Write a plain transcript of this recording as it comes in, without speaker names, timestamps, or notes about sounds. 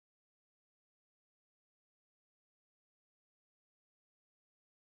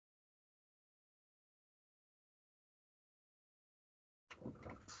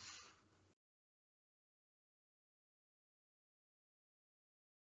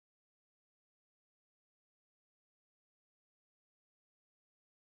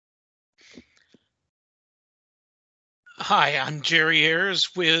Hi, I'm Jerry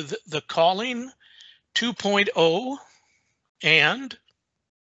Ayers with The Calling 2.0 and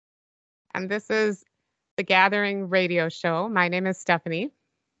this is the Gathering Radio Show. My name is Stephanie.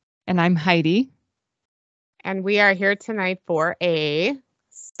 And I'm Heidi. And we are here tonight for a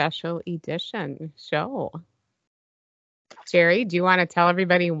special edition show. Jerry, do you want to tell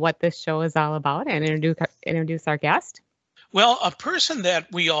everybody what this show is all about and introduce our guest? Well, a person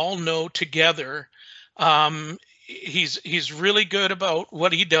that we all know together. He's really good about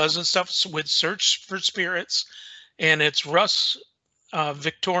what he does and stuff with Search4Spirits, and it's Russ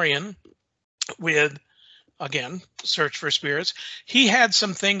Victorian with, again, Search4Spirits. He had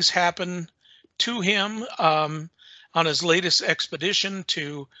some things happen to him on his latest expedition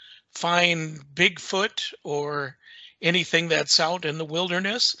to find Bigfoot or anything that's out in the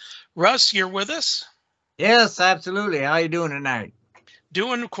wilderness. Russ, you're with us? Yes, absolutely. How you doing tonight?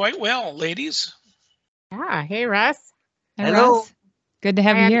 Doing quite well, ladies. Yeah. Hey, Russ. Hello. Russ. Good to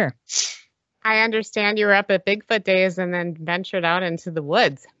have you here. I understand you were up at Bigfoot Days and then ventured out into the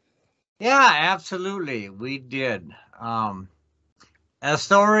woods. Yeah, absolutely. We did. A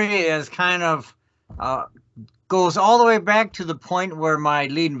story is kind of goes all the way back to the point where my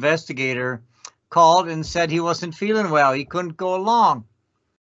lead investigator called and said he wasn't feeling well. He couldn't go along.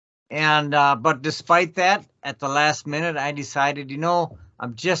 And but despite that, at the last minute, I decided,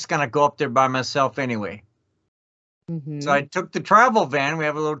 I'm just going to go up there by myself anyway. Mm-hmm. So I took the travel van. We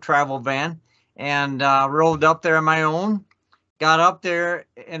have a little travel van and rolled up there on my own. Got up there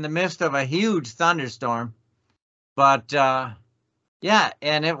in the midst of a huge thunderstorm. But yeah,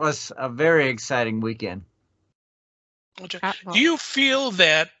 and it was a very exciting weekend. Do you feel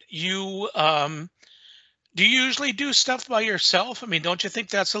that you do you usually do stuff by yourself? I mean, don't you think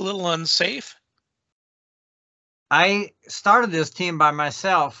that's a little unsafe? I started this team by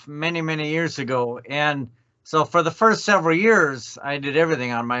myself many, many years ago. And so for the first several years, I did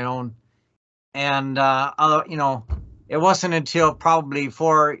everything on my own. And, it wasn't until probably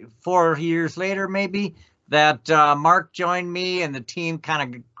four years later, maybe, that Mark joined me and the team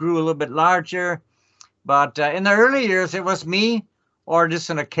kind of grew a little bit larger. But in the early years, it was me or just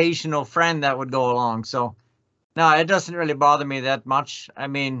an occasional friend that would go along. So, no, it doesn't really bother me that much. I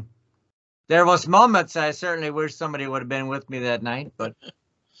mean, there was moments I certainly wish somebody would have been with me that night, but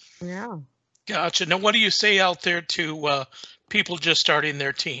yeah. Gotcha. Now, what do you say out there to people just starting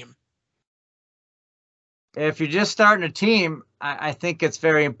their team? If you're just starting a team, I think it's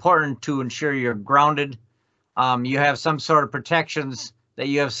very important to ensure you're grounded. You have some sort of protections that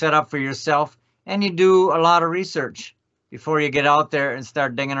you have set up for yourself, and you do a lot of research before you get out there and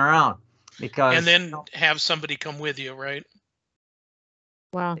start digging around. And then have somebody come with you, right?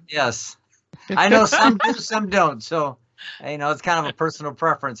 Well, yes. I know some do, some don't. So, it's kind of a personal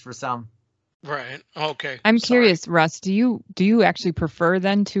preference for some. Right. Okay. I'm curious, Russ, do you actually prefer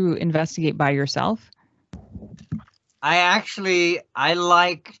then to investigate by yourself? I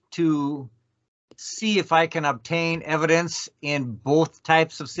like to see if I can obtain evidence in both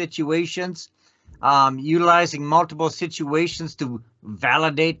types of situations, utilizing multiple situations to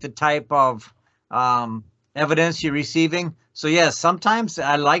validate the type of evidence you're receiving. So yes, sometimes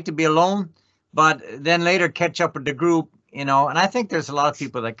I like to be alone, but then later catch up with the group, and I think there's a lot of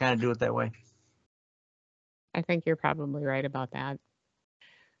people that kind of do it that way. I think you're probably right about that.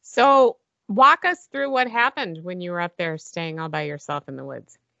 So walk us through what happened when you were up there staying all by yourself in the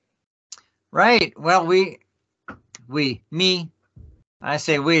woods. Right. Well, I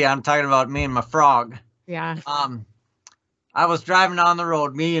say we, I'm talking about me and my frog. Yeah. I was driving down the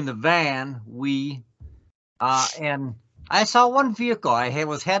road, me and the van, and I saw one vehicle. I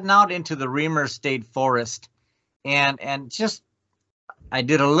was heading out into the Reamer State Forest, and just, I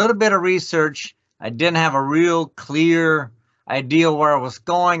did a little bit of research. I didn't have a real clear idea where I was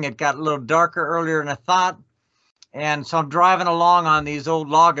going. It got a little darker earlier than I thought. And so I'm driving along on these old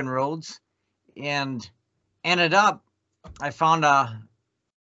logging roads and ended up, I found a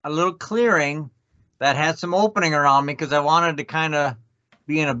little clearing that had some opening around me because I wanted to kind of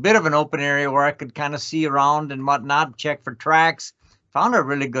be in a bit of an open area where I could kind of see around and whatnot, check for tracks. Found a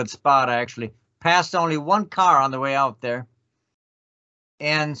really good spot, actually. Passed only one car on the way out there.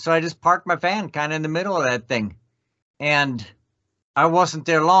 And so I just parked my van kind of in the middle of that thing. And I wasn't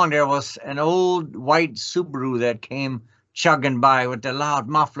there long. There was an old white Subaru that came chugging by with the loud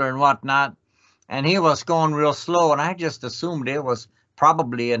muffler and whatnot. And he was going real slow. And I just assumed it was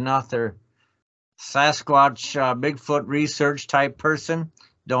probably another Sasquatch, Bigfoot research type person.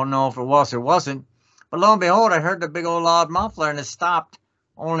 Don't know if it was or wasn't. But lo and behold, I heard the big old loud muffler and it stopped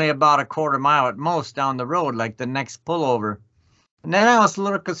only about a quarter mile at most down the road, like the next pullover. And then I was a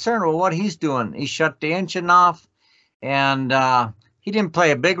little concerned with what he's doing. He shut the engine off. And he didn't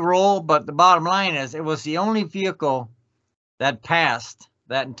play a big role, but the bottom line is it was the only vehicle that passed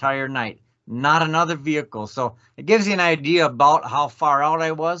that entire night, not another vehicle. So it gives you an idea about how far out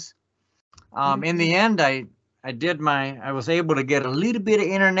I was. In the end, I was able to get a little bit of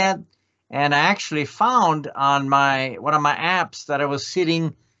internet, and I actually found on one of my apps that I was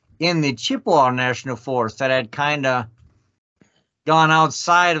sitting in the Chippewa National Forest, that had kind of gone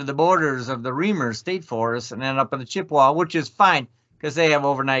outside of the borders of the Reamer State Forest and ended up in the Chippewa, which is fine because they have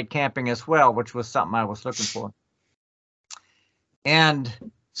overnight camping as well, which was something I was looking for. And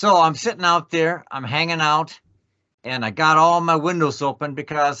so I'm sitting out there, I'm hanging out, and I got all my windows open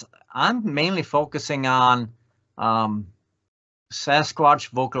because I'm mainly focusing on Sasquatch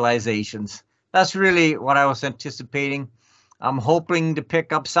vocalizations. That's really what I was anticipating. I'm hoping to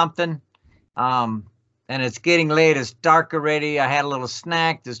pick up something. And it's getting late. It's dark already. I had a little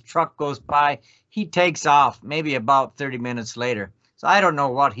snack. This truck goes by. He takes off maybe about 30 minutes later. So I don't know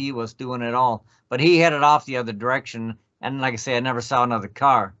what he was doing at all, but he headed off the other direction. And like I say, I never saw another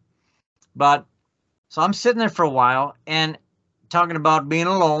car. But so I'm sitting there for a while and talking about being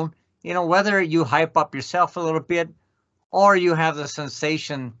alone, you know, whether you hype up yourself a little bit or you have the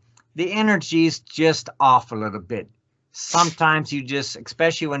sensation, the energy's just off a little bit. Sometimes you just,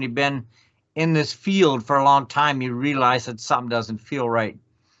 especially when you've been in this field for a long time, you realize that something doesn't feel right.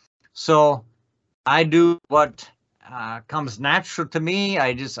 So I do what comes natural to me.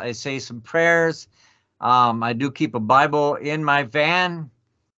 I say some prayers. I do keep a Bible in my van.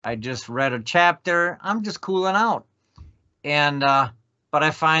 I just read a chapter. I'm just cooling out. And but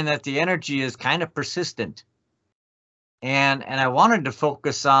I find that the energy is kind of persistent. And I wanted to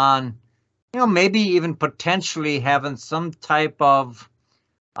focus on, you know, maybe even potentially having some type of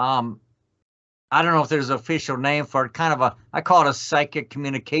I don't know if there's an official name for it, kind of I call it a psychic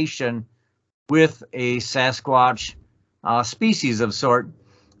communication with a Sasquatch species of sort.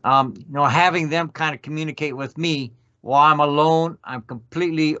 You know, having them kind of communicate with me while I'm alone, I'm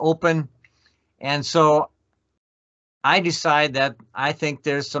completely open. And so I decide that I think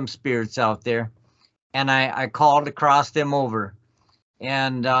there's some spirits out there, and I called to cross them over,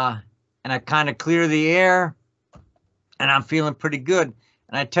 and I kind of clear the air, and I'm feeling pretty good.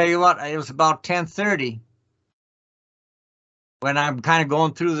 And I tell you what, it was about 10:30 when I'm kind of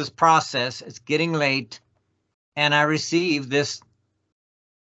going through this process. It's getting late, and I received this,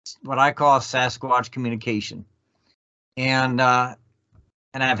 what I call a Sasquatch communication. And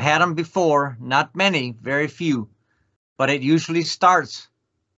I've had them before, not many, very few, but it usually starts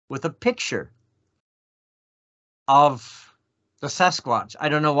with a picture of the Sasquatch. I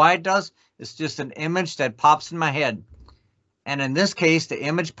don't know why it does. It's just an image that pops in my head. And in this case, the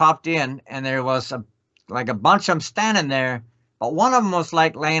image popped in, and there was like a bunch of them standing there, but one of them was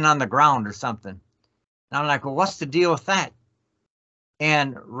like laying on the ground or something. And I'm like, well, what's the deal with that?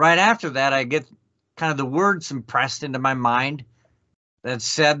 And right after that, I get kind of the words impressed into my mind that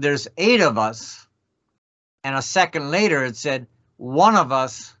said there's 8 of us. And a second later, it said one of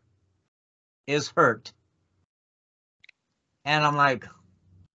us is hurt. And I'm like,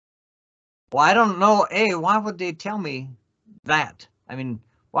 well, I don't know. Why would they tell me that? I mean,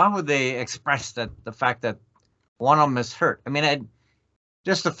 why would they express that, the fact that one of them is hurt? I mean,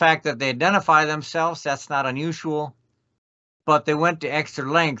 just the fact that they identify themselves, that's not unusual, but they went to extra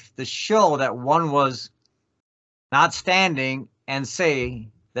length to show that one was not standing and say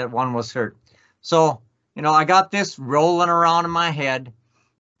that one was hurt. So, you know, I got this rolling around in my head,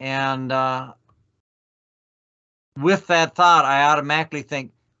 and with that thought, I automatically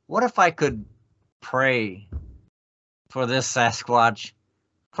think, what if I could pray for this Sasquatch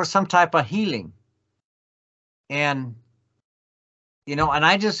for some type of healing? And, you know, and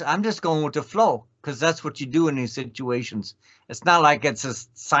I'm just going with the flow, because that's what you do in these situations. It's not like it's a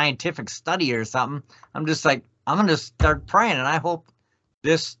scientific study or something. I'm just like, I'm going to start praying, and I hope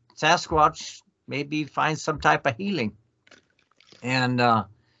this Sasquatch maybe finds some type of healing. And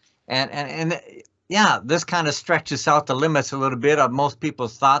yeah, this kind of stretches out the limits a little bit of most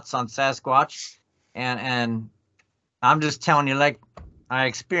people's thoughts on Sasquatch. And I'm just telling you, like, I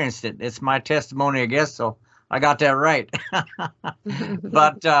experienced it. It's my testimony, I guess, so I got that right.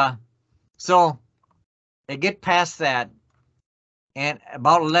 But so they get past that, and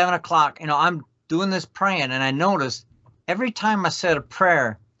about 11 o'clock, you know, I'm doing this praying, and I noticed every time I said a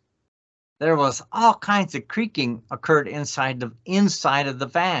prayer, there was all kinds of creaking occurred inside of the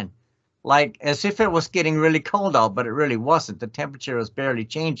van, like as if it was getting really cold out, but it really wasn't. The temperature was barely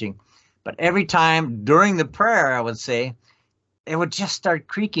changing. But every time during the prayer, I would say, it would just start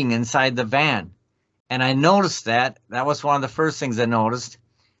creaking inside the van. And I noticed that. That was one of the first things I noticed.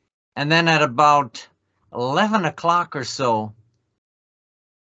 And then at about 11 o'clock or so,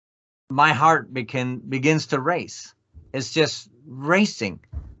 my heart begins to race. It's just racing,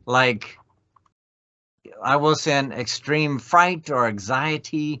 like I was in extreme fright or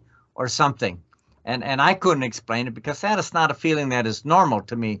anxiety or something. And I couldn't explain it because that is not a feeling that is normal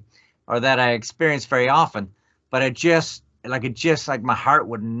to me or that I experience very often. But it just like my heart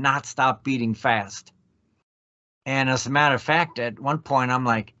would not stop beating fast. And as a matter of fact, at one point, I'm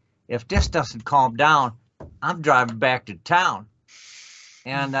like, if this doesn't calm down, I'm driving back to town.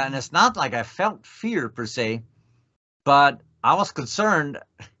 And it's not like I felt fear per se, but I was concerned.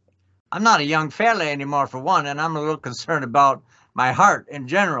 I'm not a young fella anymore, for one, and I'm a little concerned about my heart in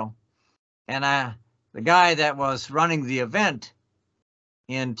general. And the guy that was running the event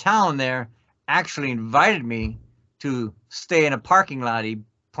in town there actually invited me to stay in a parking lot. He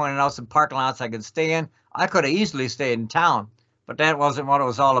pointed out some parking lots I could stay in. I could have easily stayed in town, but that wasn't what it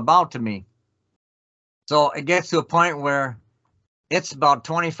was all about to me. So it gets to a point where it's about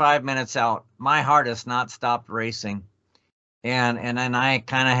 25 minutes out. My heart has not stopped racing. And then I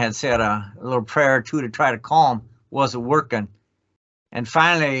kind of had said a little prayer or two to try to calm. Wasn't working. And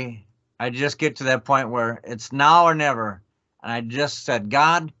finally, I just get to that point where it's now or never. And I just said,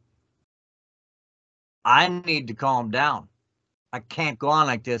 God, I need to calm down. I can't go on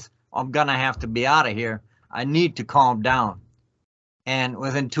like this. I'm going to have to be out of here. I need to calm down. And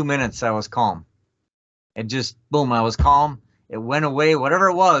within 2 minutes, I was calm. It just, boom, I was calm. It went away. Whatever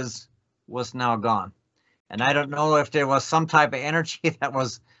it was now gone. And I don't know if there was some type of energy that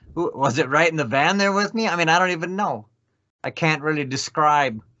was it right in the van there with me? I mean, I don't even know. I can't really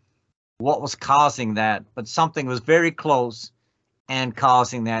describe what was causing that, but something was very close and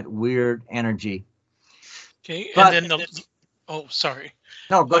causing that weird energy. Okay, But, and then oh, sorry.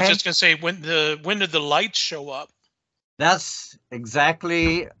 No, go I was ahead. just gonna say, when did the lights show up? That's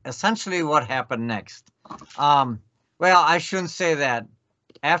essentially what happened next. Well, I shouldn't say that.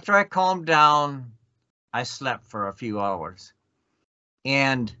 After I calmed down, I slept for a few hours.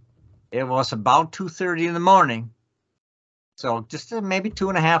 And it was about 2:30 in the morning. So just maybe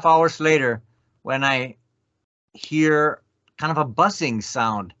 2.5 hours later, when I hear kind of a buzzing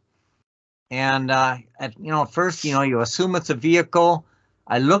sound. And, at first, you assume it's a vehicle.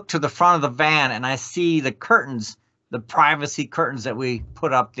 I look to the front of the van and I see the curtains, the privacy curtains that we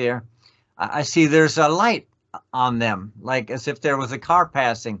put up there. I see there's a light on them, like as if there was a car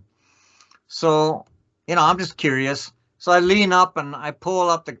passing. So, I'm just curious. So I lean up and I pull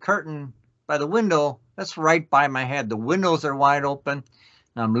up the curtain by the window. That's right by my head. The windows are wide open.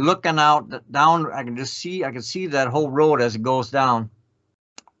 And I'm looking down. I can see that whole road as it goes down.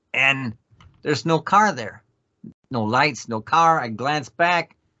 And there's no car there. No lights, no car. I glance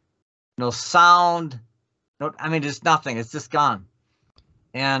back. No sound. There's nothing. It's just gone.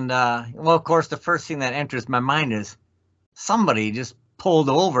 And, of course, the first thing that enters my mind is somebody just pulled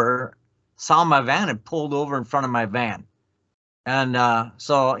over, saw my van and pulled over in front of my van. And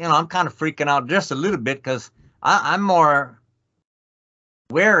so, I'm kind of freaking out just a little bit because I'm more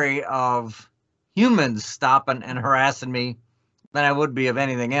wary of humans stopping and harassing me than I would be of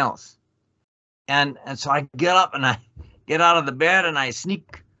anything else. And so I get up and I get out of the bed and I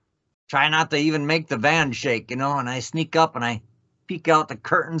sneak, try not to even make the van shake, and I sneak up and I peek out the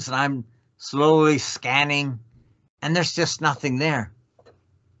curtains and I'm slowly scanning and there's just nothing there.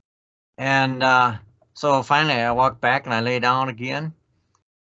 And so finally I walk back and I lay down again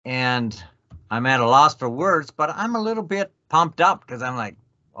and I'm at a loss for words, but I'm a little bit pumped up because I'm like,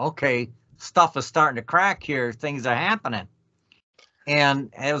 okay, stuff is starting to crack here. Things are happening.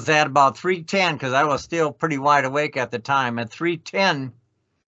 And it was at about 3:10 because I was still pretty wide awake at the time. At 3:10,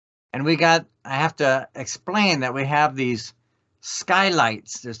 and I have to explain that we have these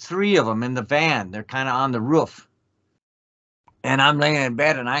skylights. There's 3 of them in the van. They're kind of on the roof. And I'm laying in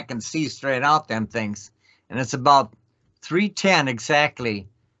bed and I can see straight out them things. And it's about 3:10 exactly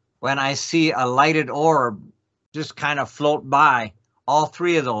when I see a lighted orb just kind of float by, all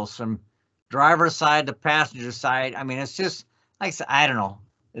 3 of those from driver's side to passenger side. It's just, like I don't know.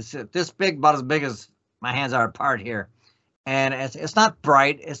 It's this big, about as big as my hands are apart here. And it's not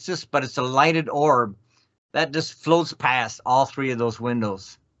bright. But it's a lighted orb that just floats past all 3 of those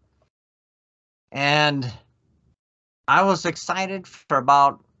windows. And I was excited for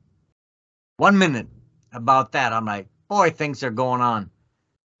about 1 minute about that. I'm like, boy, things are going on.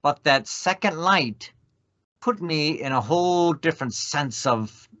 But that second light put me in a whole different sense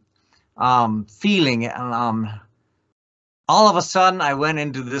of feeling. All of a sudden, I went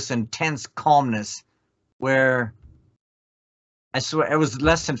into this intense calmness where I swear it was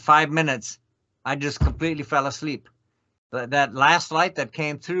less than 5 minutes. I just completely fell asleep. That last light that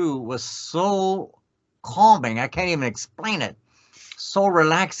came through was so calming. I can't even explain it. So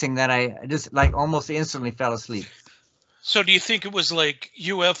relaxing that I just like almost instantly fell asleep. So do you think it was like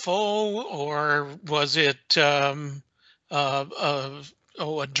UFO, or was it uh, uh,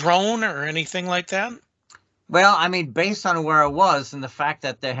 a drone or anything like that? Well, I mean, based on where I was and the fact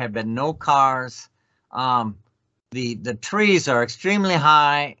that there had been no cars, the trees are extremely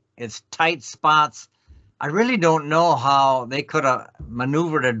high. It's tight spots. I really don't know how they could have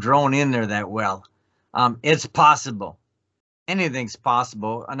maneuvered a drone in there that well. It's possible. Anything's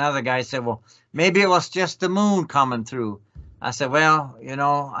possible. Another guy said, well, maybe it was just the moon coming through. I said, well,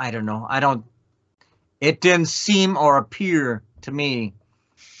 I don't know. It didn't seem or appear to me.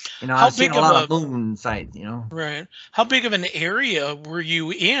 How I've seen big a of lot a of moon sights, right? How big of an area were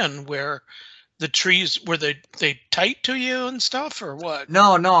you in where the trees were they tight to you and stuff, or what?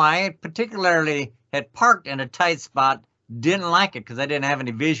 No, I particularly had parked in a tight spot, didn't like it because I didn't have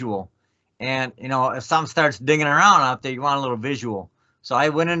any visual. And, if something starts digging around out there, you want a little visual. So I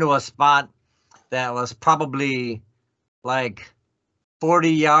went into a spot that was probably like 40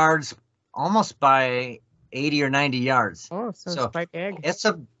 yards, almost by 80 or 90 yards. Oh, so it's quite big. It's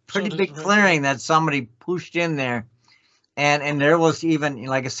a pretty So big clearing that somebody pushed in there. And there was even,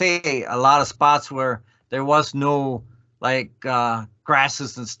 like I say, a lot of spots where there was no like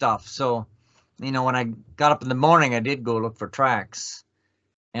grasses and stuff. So, when I got up in the morning, I did go look for tracks.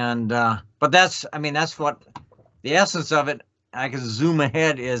 And but that's what the essence of it. I can zoom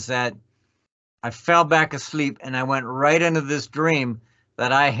ahead is that I fell back asleep and I went right into this dream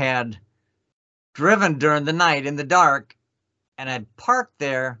that I had driven during the night in the dark, and I'd parked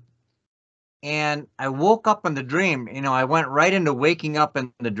there. And I woke up in the dream. I went right into waking up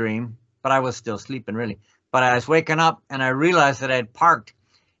in the dream, but I was still sleeping really. But I was waking up and I realized that I had parked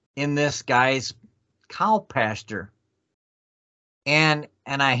in this guy's cow pasture. And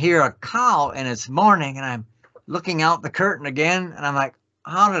I hear a cow and it's morning and I'm looking out the curtain again and I'm like,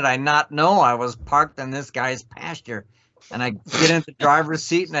 how did I not know I was parked in this guy's pasture? And I get into the driver's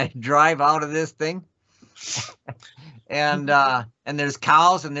seat and I drive out of this thing. And there's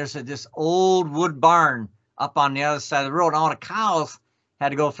cows and there's this old wood barn up on the other side of the road. And all the cows had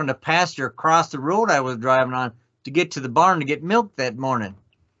to go from the pasture across the road I was driving on to get to the barn to get milk that morning.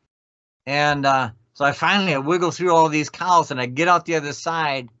 And so I wiggle through all these cows and I get out the other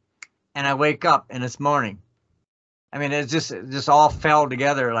side and I wake up and it's morning. I mean, it just all fell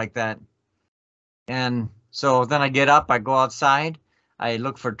together like that. And so then I get up, I go outside, I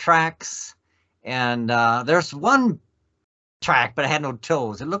look for tracks, and there's one track, but it had no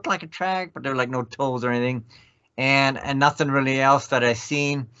toes. It looked like a track, but there were like no toes or anything, and nothing really else that I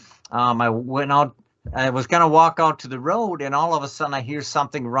seen. I went out. I was gonna walk out to the road, and all of a sudden I hear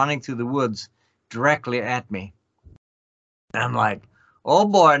something running through the woods directly at me. And I'm like, oh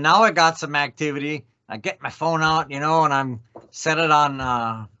boy, now I got some activity. I get my phone out, and I'm set it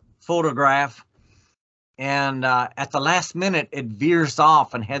on photograph. And at the last minute, it veers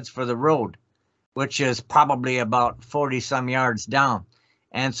off and heads for the road, which is probably about 40 some yards down.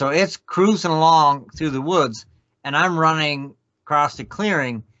 And so it's cruising along through the woods and I'm running across the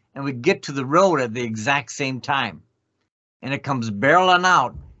clearing and we get to the road at the exact same time. And it comes barreling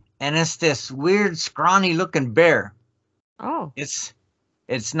out and it's this weird scrawny looking bear. Oh. It's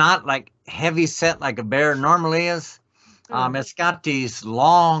not like heavy set like a bear normally is. It's got these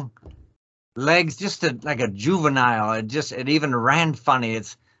long legs, just like a juvenile. It even ran funny.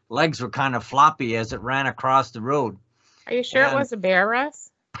 Its legs were kind of floppy as it ran across the road. Are you sure it was a bear,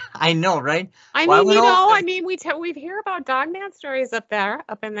 Russ? I know, right? I mean, we hear about dogman stories up there,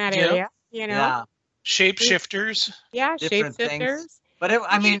 up in that area. Yeah. Shapeshifters. Yeah, different shapeshifters. things. But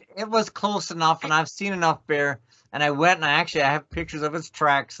it was close enough, and I've seen enough bear. And I went and I have pictures of its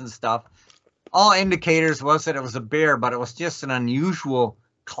tracks and stuff. All indicators was that it was a bear, but it was just an unusual,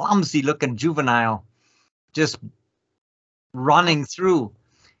 clumsy-looking juvenile, just running through.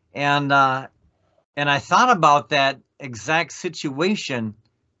 And I thought about that exact situation.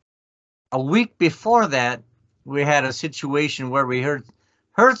 A week before that, we had a situation where we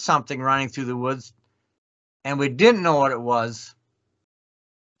heard something running through the woods, and we didn't know what it was.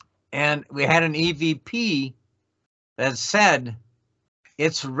 And we had an EVP that said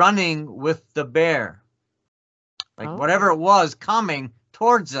it's running with the bear. Like whatever it was coming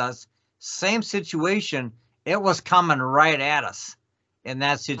towards us, same situation, it was coming right at us in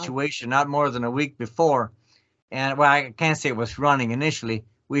that situation, not more than a week before. And well, I can't say it was running initially.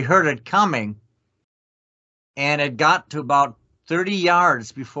 We heard it coming and it got to about 30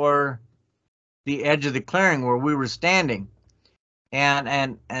 yards before the edge of the clearing where we were standing.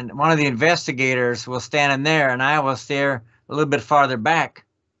 And one of the investigators was standing there and I was there a little bit farther back.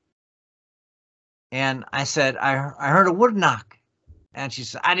 And I said, I heard a wood knock. And she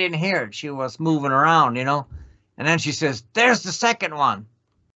said, I didn't hear it. She was moving around, you know. And then she says, there's the second one.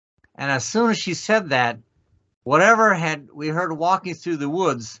 And as soon as she said that, whatever had we heard walking through the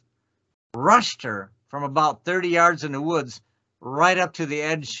woods rushed her from about 30 yards in the woods right up to the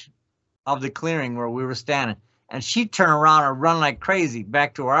edge of the clearing where we were standing. And she turned around and run like crazy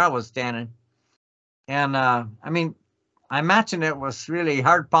back to where I was standing. And I mean, I imagine it was really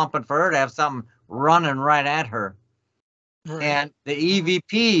heart pumping for her to have something running right at her. Right. And the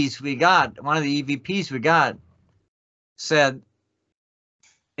EVPs we got, one of the EVPs we got said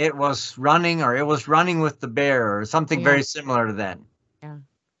it was running, or it was running with the bear, or something very similar to that. Yeah.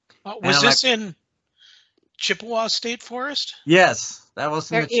 Was this in Chippewa State Forest? Yes, that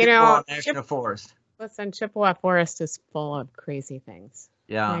was in the Chippewa National Forest. Listen, Chippewa Forest is full of crazy things.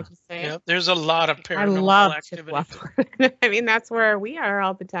 Yeah. Can I just say? Yeah, there's a lot of paranormal I love activity. Chippewa Forest. I mean, that's where we are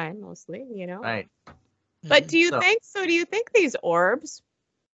all the time, mostly, you know. Right. But do you think these orbs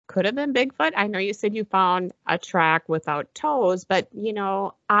could have been Bigfoot? I know you said you found a track without toes, but you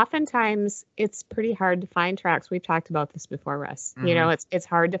know, oftentimes it's pretty hard to find tracks. We've talked about this before, Russ. You know, it's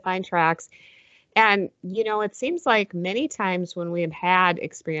hard to find tracks. And, you know, it seems like many times when we have had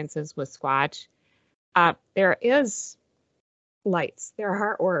experiences with Squatch, there is lights, there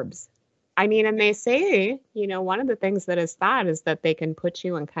are orbs. I mean, and they say, you know, one of the things that is thought is that they can put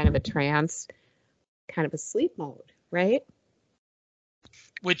you in kind of a trance, kind of a sleep mode, right?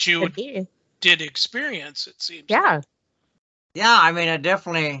 Which you did experience, it seems. Yeah. Yeah, I mean, I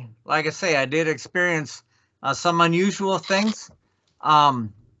definitely, like I say, I did experience some unusual things.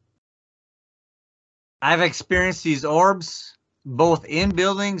 I've experienced these orbs both in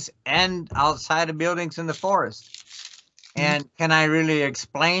buildings and outside of buildings in the forest. And can I really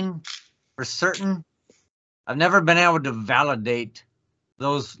explain for certain? I've never been able to validate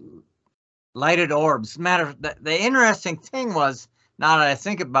those lighted orbs. The interesting thing was, now that I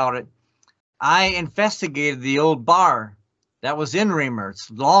think about it, I investigated the old bar that was in Reamer.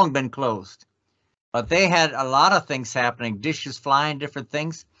 It's long been closed. But they had a lot of things happening, dishes flying, different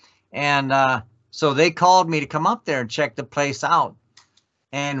things. And so they called me to come up there and check the place out.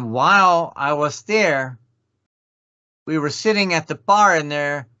 And while I was there, we were sitting at the bar in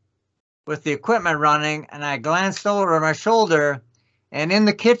there with the equipment running, and I glanced over my shoulder, and in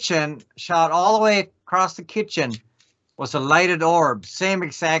the kitchen, shot all the way across the kitchen, was a lighted orb. Same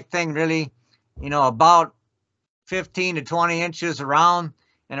exact thing, really, you know, about 15 to 20 inches around,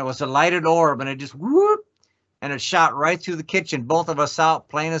 and it was a lighted orb, and it just whoop, and it shot right through the kitchen, both of us out,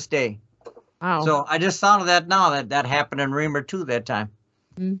 plain as day. Wow. So I just thought of that now, that happened in Reamer too that time.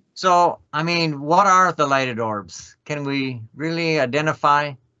 Mm-hmm. So, I mean, what are the lighted orbs? Can we really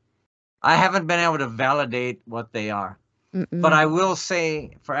identify? I haven't been able to validate what they are. But I will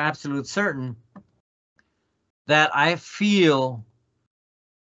say for absolute certain that I feel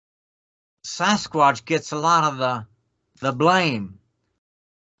Sasquatch gets a lot of the blame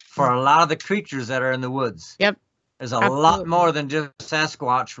for a lot of the creatures that are in the woods. Yep. There's a lot more than just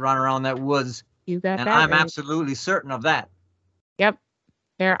Sasquatch running around that woods. You got and that I'm right. absolutely certain of that. Yep,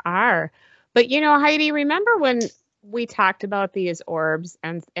 there are. But you know, Heidi, remember when we talked about these orbs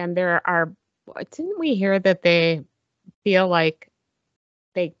and there are, didn't we hear that they feel like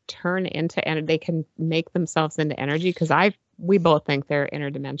they turn into, and they can make themselves into energy? Because we both think they're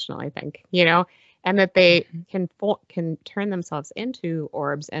interdimensional, I think, you know, and that they can turn themselves into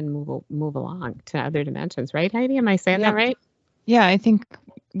orbs and move along to other dimensions, right, Heidi? Am I saying that right? Yeah, I think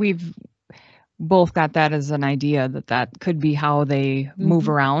we've both got that as an idea that could be how they move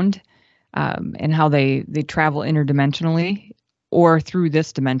around, and how they travel interdimensionally or through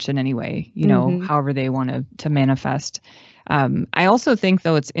this dimension anyway, you know, however they want to manifest. I also think,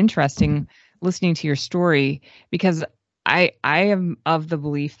 though, it's interesting listening to your story, because I am of the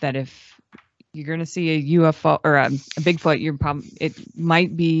belief that if you're going to see a UFO or a Bigfoot, it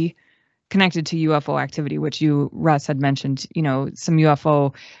might be connected to UFO activity, which Russ had mentioned, you know, some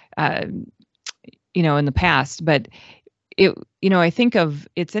UFO, you know, in the past. But I think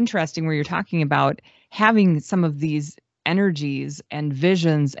it's interesting where you're talking about having some of these energies and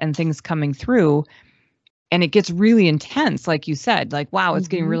visions and things coming through, and it gets really intense, like you said, like, wow, it's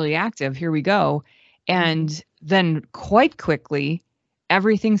getting really active. Here we go. And then quite quickly,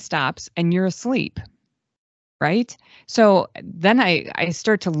 everything stops and you're asleep. Right. So then I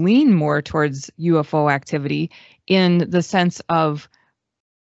start to lean more towards UFO activity in the sense of,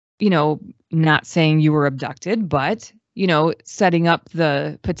 you know, not saying you were abducted, but, you know, setting up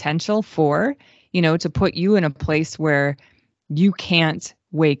the potential for, you know, to put you in a place where you can't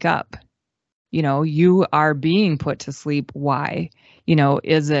wake up. You know, you are being put to sleep. Why? You know,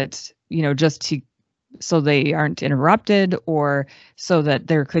 is it, you know, just to so they aren't interrupted, or so that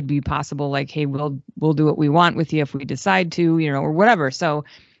there could be possible, like, hey, we'll do what we want with you if we decide to, or whatever. So,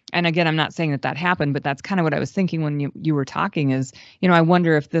 and again, I'm not saying that happened, but that's kind of what I was thinking when you were talking is, I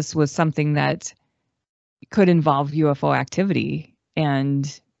wonder if this was something that could involve UFO activity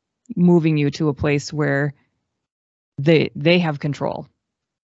and moving you to a place where they have control.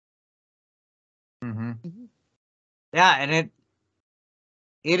 Mm-hmm. Yeah, and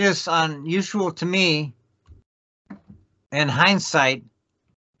it is unusual to me in hindsight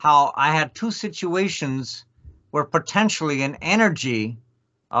how I had two situations where potentially an energy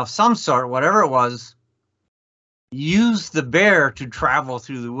of some sort, whatever it was, used the bear to travel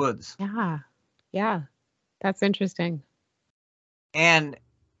through the woods. Yeah, that's interesting. And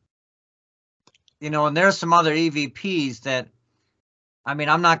and there's some other EVPs that, I mean,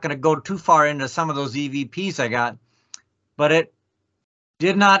 I'm not going to go too far into some of those EVPs I got, but it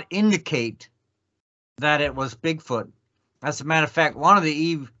did not indicate that it was Bigfoot. As a matter of fact, one of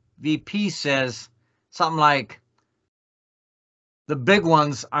the EVPs says something like, the big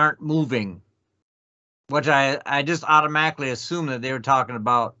ones aren't moving, which I just automatically assumed that they were talking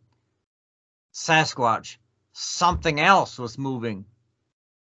about Sasquatch. Something else was moving.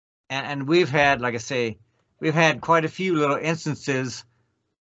 And we've had, like I say, we've had quite a few little instances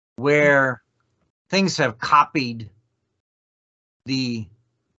where things have copied the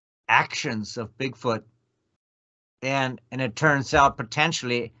actions of Bigfoot. And it turns out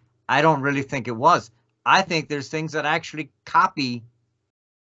potentially, I don't really think it was. I think there's things that actually copy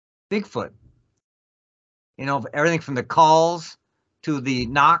Bigfoot. Everything from the calls to the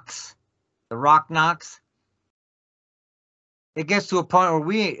knocks, the rock knocks. It gets to a point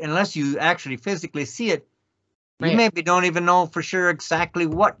where unless you actually physically see it, you maybe don't even know for sure exactly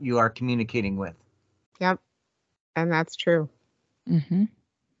what you are communicating with. Yep. And that's true. Mm-hmm.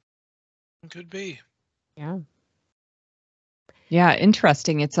 Could be. Yeah. Yeah,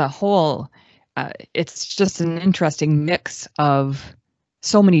 interesting. It's a whole, it's just an interesting mix of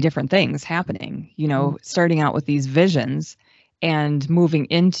so many different things happening, starting out with these visions and moving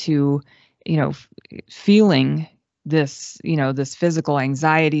into, feeling this, this physical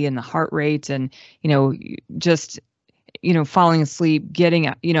anxiety and the heart rate and, just, falling asleep,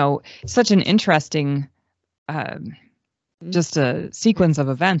 getting, such an interesting, just a sequence of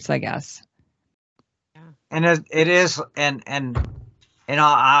events, I guess. And it is, and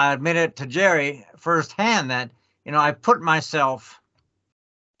I admit it to Jerry firsthand that, I put myself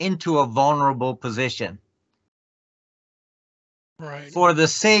into a vulnerable position. Right. For the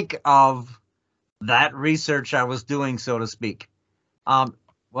sake of that research I was doing, so to speak.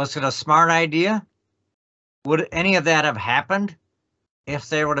 Was it a smart idea? Would any of that have happened if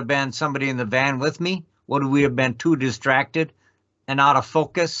there would have been somebody in the van with me? Would we have been too distracted and out of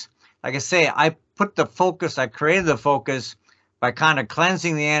focus? Like I say, I created the focus by kind of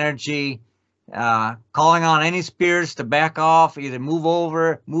cleansing the energy, calling on any spirits to back off, either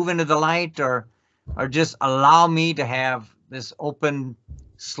move into the light, or just allow me to have this open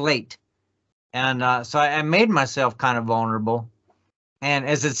slate. And so I made myself kind of vulnerable. And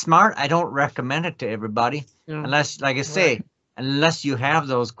is it smart? I don't recommend it to everybody, unless, like I say, unless you have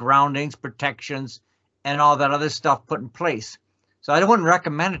those groundings, protections, and all that other stuff put in place. So I wouldn't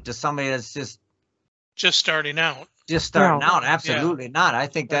recommend it to somebody that's just starting out. Absolutely not. I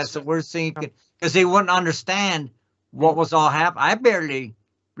think that's the worst thing, because they wouldn't understand what was all happening. I barely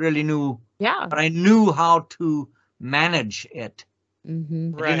really knew, but I knew how to manage it.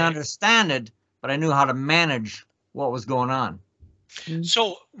 Mm-hmm. I didn't understand it, but I knew how to manage what was going on.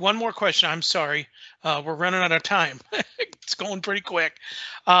 So one more question. I'm sorry. We're running out of time. It's going pretty quick.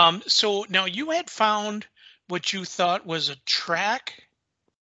 So now you had found what you thought was a track.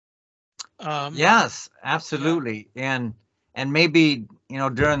 Yes, absolutely. Yeah. And maybe,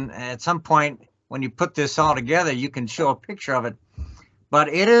 at some point when you put this all together, you can show a picture of it. But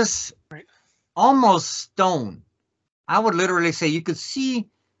it is almost stone. I would literally say you could see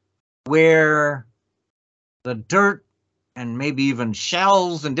where the dirt and maybe even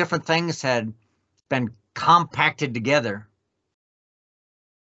shells and different things had been compacted together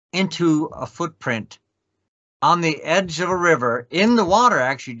into a footprint on the edge of a river, in the water,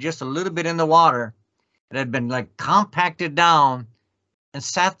 actually, just a little bit in the water. It had been like compacted down and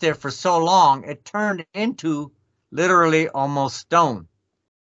sat there for so long, it turned into literally almost stone.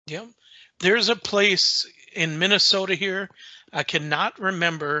 Yep. There's a place in Minnesota here. I cannot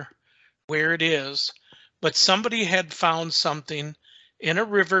remember where it is, but somebody had found something in a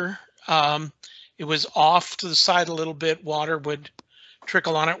river. It was off to the side a little bit. Water would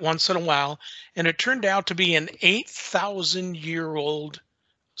trickle on it once in a while. And it turned out to be an 8,000-year-old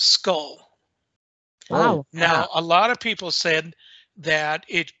skull. Wow. Now, a lot of people said that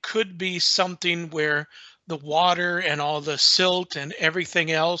it could be something where the water and all the silt and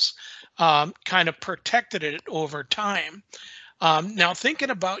everything else kind of protected it over time. Now, thinking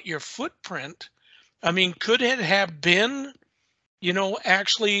about your footprint, I mean, could it have been,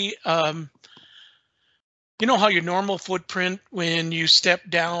 actually, you know how your normal footprint, when you step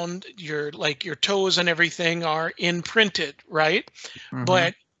down, your toes and everything are imprinted, right? Mhm.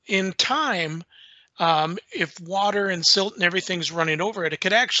 But in time, if water and silt and everything's running over it, it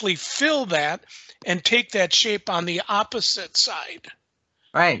could actually fill that and take that shape on the opposite side.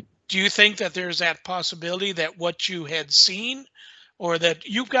 Right. Do you think that there's that possibility that what you had seen, or that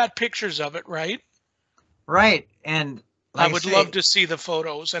you've got pictures of it, right? Right. And I like would say, love to see the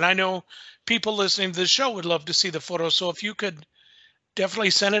photos, and I know people listening to the show would love to see the photos. So if you could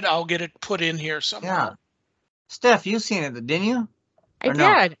definitely send it, I'll get it put in here somehow. yeah. Steph, you seen it, didn't you? I Or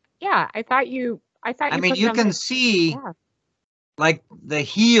no? did. Yeah. I thought you I mean, put you can something. see Yeah. like the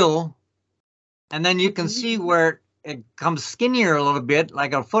heel, and then you can Mhm. see where it comes skinnier a little bit,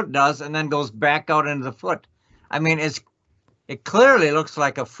 like a foot does, and then goes back out into the foot. I mean, it clearly looks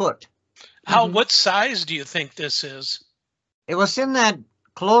like a foot. Mhm. What size do you think this is? It was in that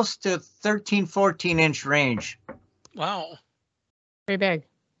close to 13, 14-inch range. Wow. Pretty big.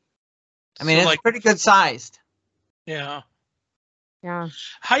 I mean, So, it's like, pretty good sized. yeah. Yeah.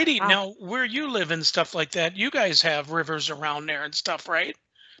 Heidi, Wow. now where you live and stuff like that, you guys have rivers around there and stuff, right?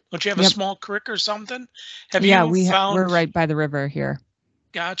 Don't you have a Yep. small creek or something? Have Yeah, you found, we're right by the river here.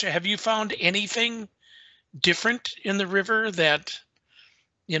 gotcha. Have you found anything different in the river that,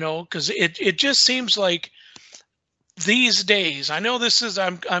 because it just seems like these days, I know this is,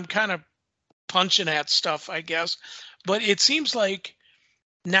 I'm kind of punching at stuff, I guess, but it seems like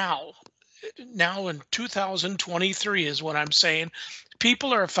now in 2023 is what I'm saying,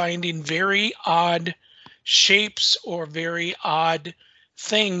 people are finding very odd shapes or very odd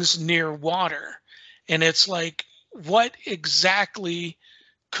things near water. And it's like, what exactly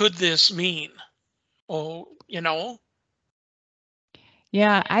could this mean? Oh,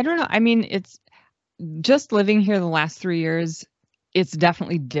 Yeah, I don't know. I mean, it's just living here the last 3 years, it's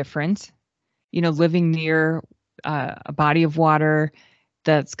definitely different. Living near a body of water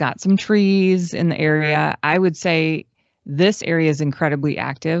that's got some trees in the area, I would say this area is incredibly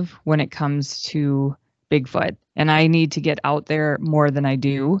active when it comes to Bigfoot. And I need to get out there more than I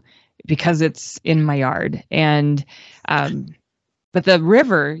do because it's in my yard. And but the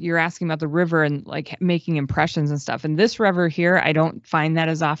river, you're asking about the river and like making impressions and stuff. And this river here, I don't find that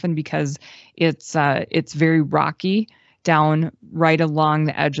as often because it's very rocky down right along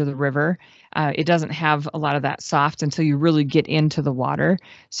the edge of the river. It doesn't have a lot of that soft until you really get into the water.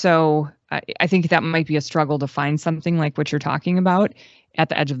 So I think that might be a struggle to find something like what you're talking about at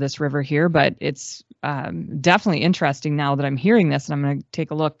the edge of this river here. But it's definitely interesting now that I'm hearing this, and I'm going to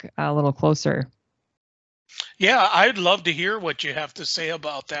take a look a little closer. Yeah, I'd love to hear what you have to say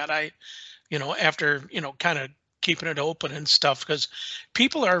about that. After, kind of keeping it open and stuff, because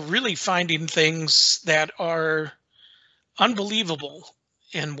people are really finding things that are unbelievable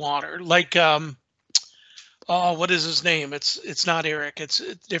in water. Like, what is his name? It's not Eric. It's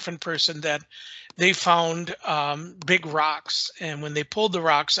a different person that they found big rocks. And when they pulled the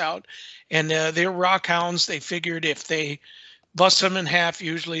rocks out, and they're rock hounds, they figured if they bust them in half,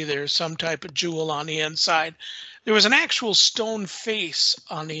 usually there's some type of jewel on the inside. There was an actual stone face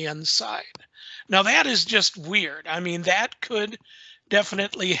on the inside. Now that is just weird. I mean, that could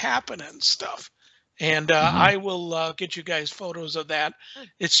definitely happen and stuff. And I will get you guys photos of that.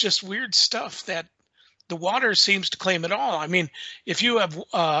 It's just weird stuff that the water seems to claim it all. I mean, if you have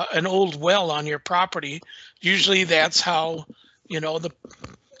an old well on your property, usually that's how, the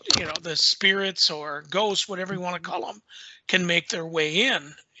spirits or ghosts, whatever you want to call them, can make their way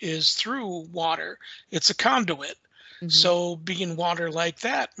in, is through water. It's a conduit. Mhm. So being water like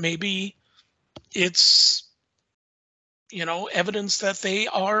that, maybe it's, evidence that they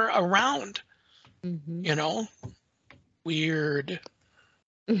are around, Mhm. Weird.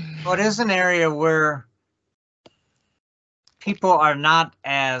 Well, it is an area where people are not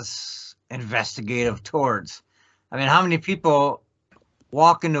as investigative towards. I mean, how many people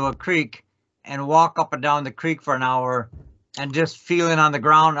walk into a creek and walk up and down the creek for an hour and just feeling on the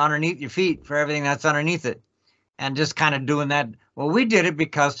ground underneath your feet for everything that's underneath it, and just kind of doing that? Well, we did it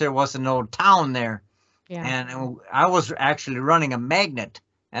because there was no town there. Yeah. And I was actually running a magnet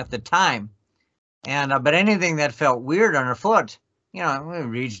at the time. And but anything that felt weird underfoot, we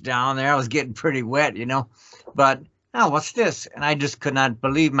reached down there. I was getting pretty wet, but oh, what's this? And I just could not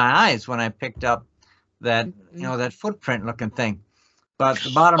believe my eyes when I picked up that, that footprint looking thing. But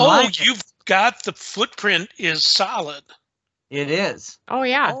the bottom line, got the footprint is solid. It is. Oh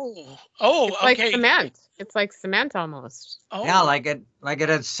yeah. Oh, It's like okay. cement. It's like cement almost. Oh, Yeah, like it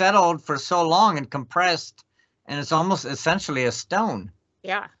had settled for so long and compressed, and it's almost essentially a stone.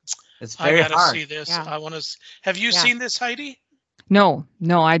 Yeah. It's I very gotta hard. see this. Yeah. I want to. Have you Yeah. seen this, Heidi? No,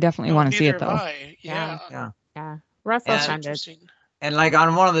 I definitely No, want to see neither it though. have I. Yeah. Yeah. Yeah. Russell And- sent it. Interesting. And like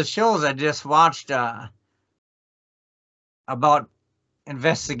on one of the shows I just watched about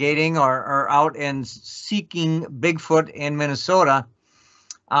investigating or out and seeking Bigfoot in Minnesota,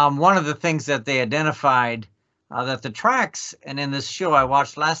 one of the things that they identified that the tracks, and in this show I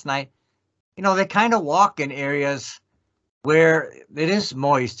watched last night, they kind of walk in areas where it is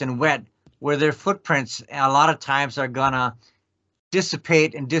moist and wet, where their footprints a lot of times are gonna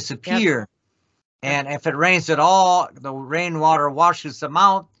dissipate and disappear. And if it rains at all, the rainwater washes them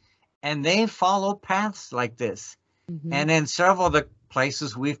out, and they follow paths like this. Mhm. And in several of the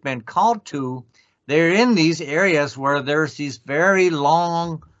places we've been called to, they're in these areas where there's these very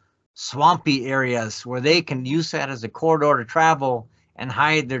long, swampy areas where they can use that as a corridor to travel and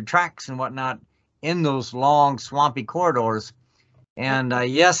hide their tracks and whatnot in those long, swampy corridors. And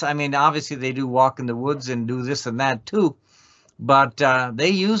yes, I mean, obviously they do walk in the woods and do this and that too, but they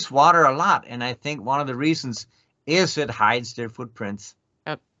use water a lot. And I think one of the reasons is it hides their footprints.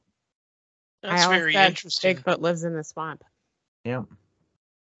 That's very interesting. Bigfoot lives in the swamp. Yeah.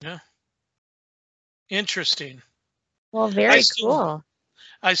 Interesting. Well, very still- cool.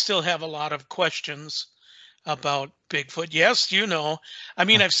 I still have a lot of questions about Bigfoot. Yes, I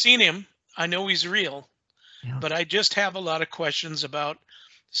mean, I've seen him. I know he's real, Yeah. but I just have a lot of questions about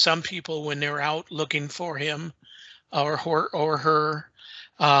some people when they're out looking for him or her,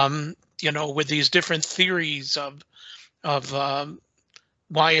 with these different theories of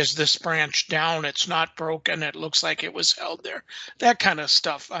why is this branch down? It's not broken. It looks like it was held there. That kind of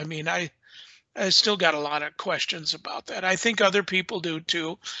stuff. I mean, I still got a lot of questions about that. I think other people do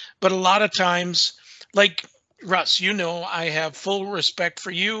too, but a lot of times, like Russ, I have full respect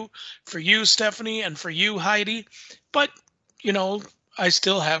for you, Stephanie, and for you, Heidi, but I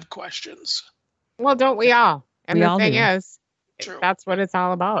still have questions. Well, don't we all? And We the all thing do. is, True. that's what it's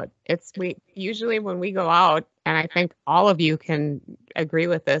all about. We usually when we go out, and I think all of you can agree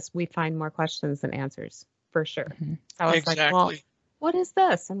with this, we find more questions than answers for sure. Mhm. So it's Exactly. like, well, what is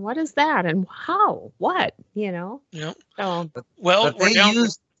this and what is that and how? What? Yeah. So Well, But we're they down.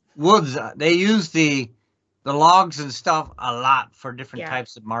 use woods. They use the logs and stuff a lot for different Yeah.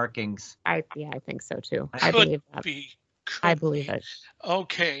 types of markings. I think so too. I I Could believe that. be. I Could believe be. it.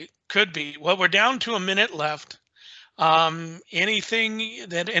 Okay, could be. Well, we're down to a minute left. Anything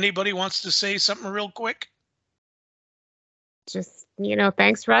that anybody wants to say? Something real quick? Just,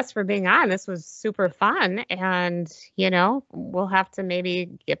 thanks Russ for being on. This was super fun. And, we'll have to maybe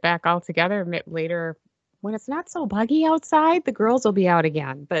get back all together later when it's not so buggy outside. The girls will be out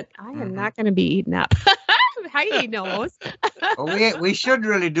again, but I am Mhm. not going to be eaten up. Heidi knows. Well, we should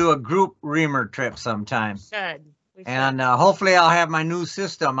really do a group reamer trip sometime. We should. And hopefully I'll have my new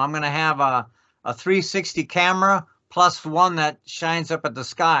system. I'm going to have a 360 camera plus one that shines up at the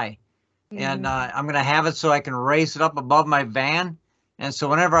sky. And I'm going to have it so I can raise it up above my van. And so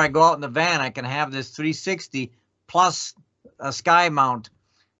whenever I go out in the van, I can have this 360 plus a sky mount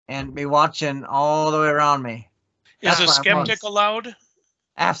and be watching all the way around me. Is That's a what I want. skeptic allowed?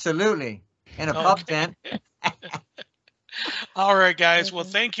 Absolutely. In a pub tent. All right, guys. Well,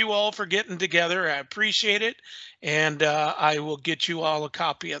 Mhm. thank you all for getting together. I appreciate it. And I will get you all a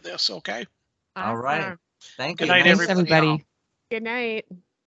copy of this, okay? All right. Awesome. Thank Good you. night, Thanks, everybody. everybody. Good night.